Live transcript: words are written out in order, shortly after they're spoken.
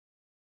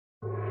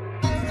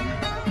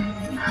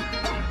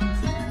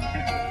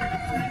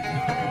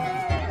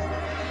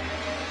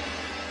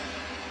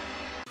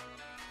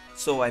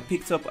So I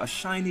picked up a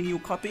shiny new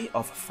copy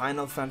of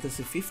Final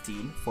Fantasy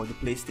 15 for the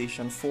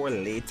PlayStation 4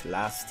 late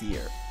last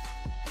year.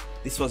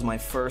 This was my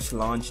first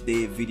launch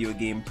day video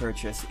game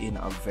purchase in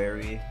a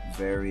very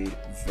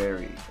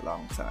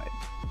long time.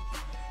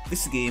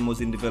 This game was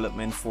in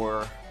development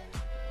for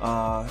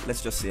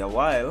let's just say a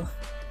while,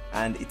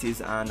 and it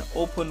is an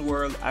open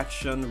world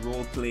action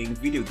role-playing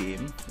video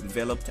game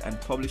developed and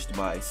published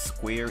by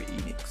Square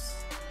Enix.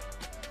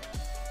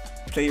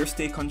 Players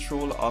take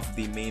control of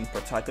the main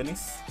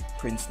protagonist,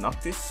 Prince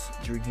Noctis,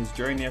 during his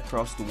journey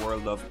across the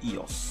world of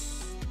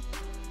Eos.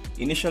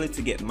 Initially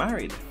to get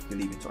married,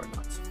 believe it or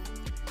not.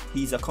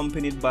 He's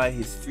accompanied by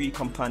his 3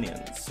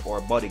 companions, or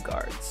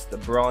bodyguards, the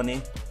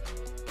brawny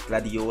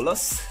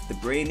Gladiolus, the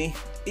brainy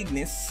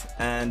Ignis,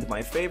 and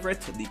my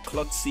favorite, the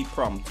klutzy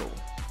Prompto.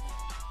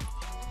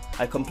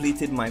 I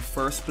completed my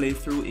first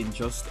playthrough in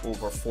just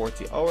over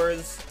 40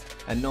 hours,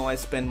 and now I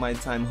spend my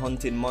time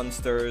hunting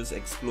monsters,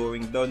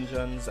 exploring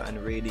dungeons,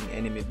 and raiding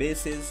enemy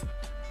bases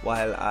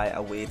while I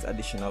await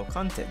additional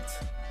content.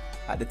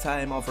 At the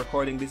time of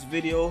recording this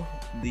video,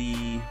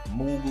 the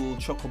Moogle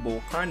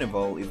Chocobo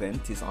Carnival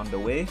event is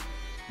underway,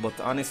 but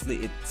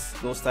honestly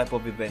those type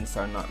of events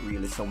are not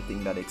really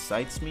something that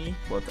excites me,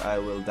 but I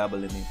will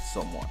dabble in it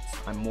somewhat.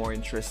 I'm more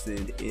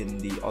interested in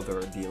the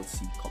other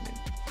DLC coming.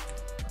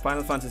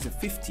 Final Fantasy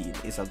 15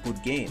 is a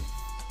good game,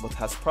 but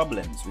has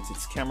problems with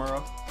its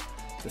camera,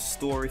 the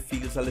story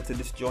feels a little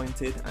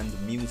disjointed, and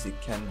the music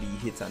can be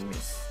hit and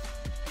miss.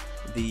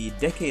 The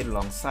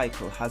decade-long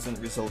cycle hasn't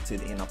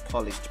resulted in a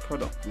polished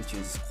product, which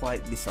is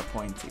quite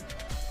disappointing.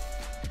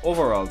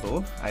 Overall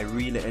though, I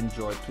really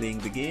enjoy playing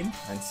the game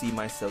and see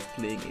myself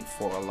playing it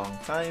for a long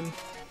time,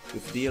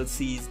 with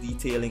DLCs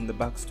detailing the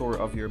backstory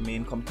of your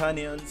main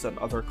companions and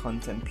other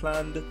content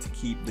planned to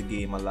keep the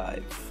game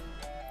alive.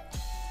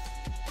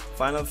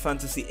 Final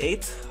Fantasy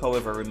VIII,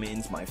 however,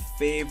 remains my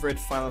favorite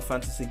Final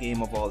Fantasy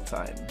game of all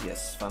time.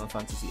 Yes, Final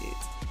Fantasy VIII.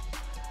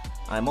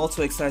 I'm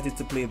also excited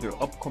to play their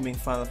upcoming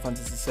Final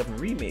Fantasy VII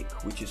Remake,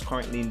 which is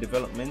currently in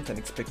development and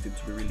expected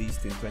to be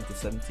released in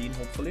 2017,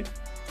 hopefully.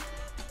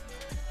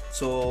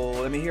 So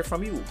let me hear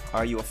from you.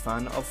 Are you a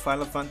fan of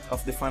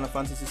the Final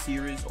Fantasy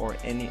series or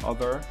any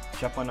other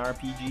Japan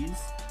RPGs?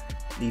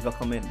 Leave a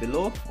comment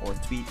below or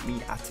tweet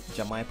me at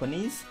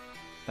Jamaipanese.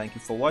 Thank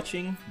you for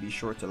watching. Be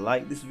sure to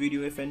like this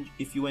video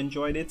if you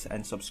enjoyed it,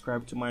 and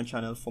subscribe to my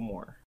channel for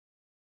more.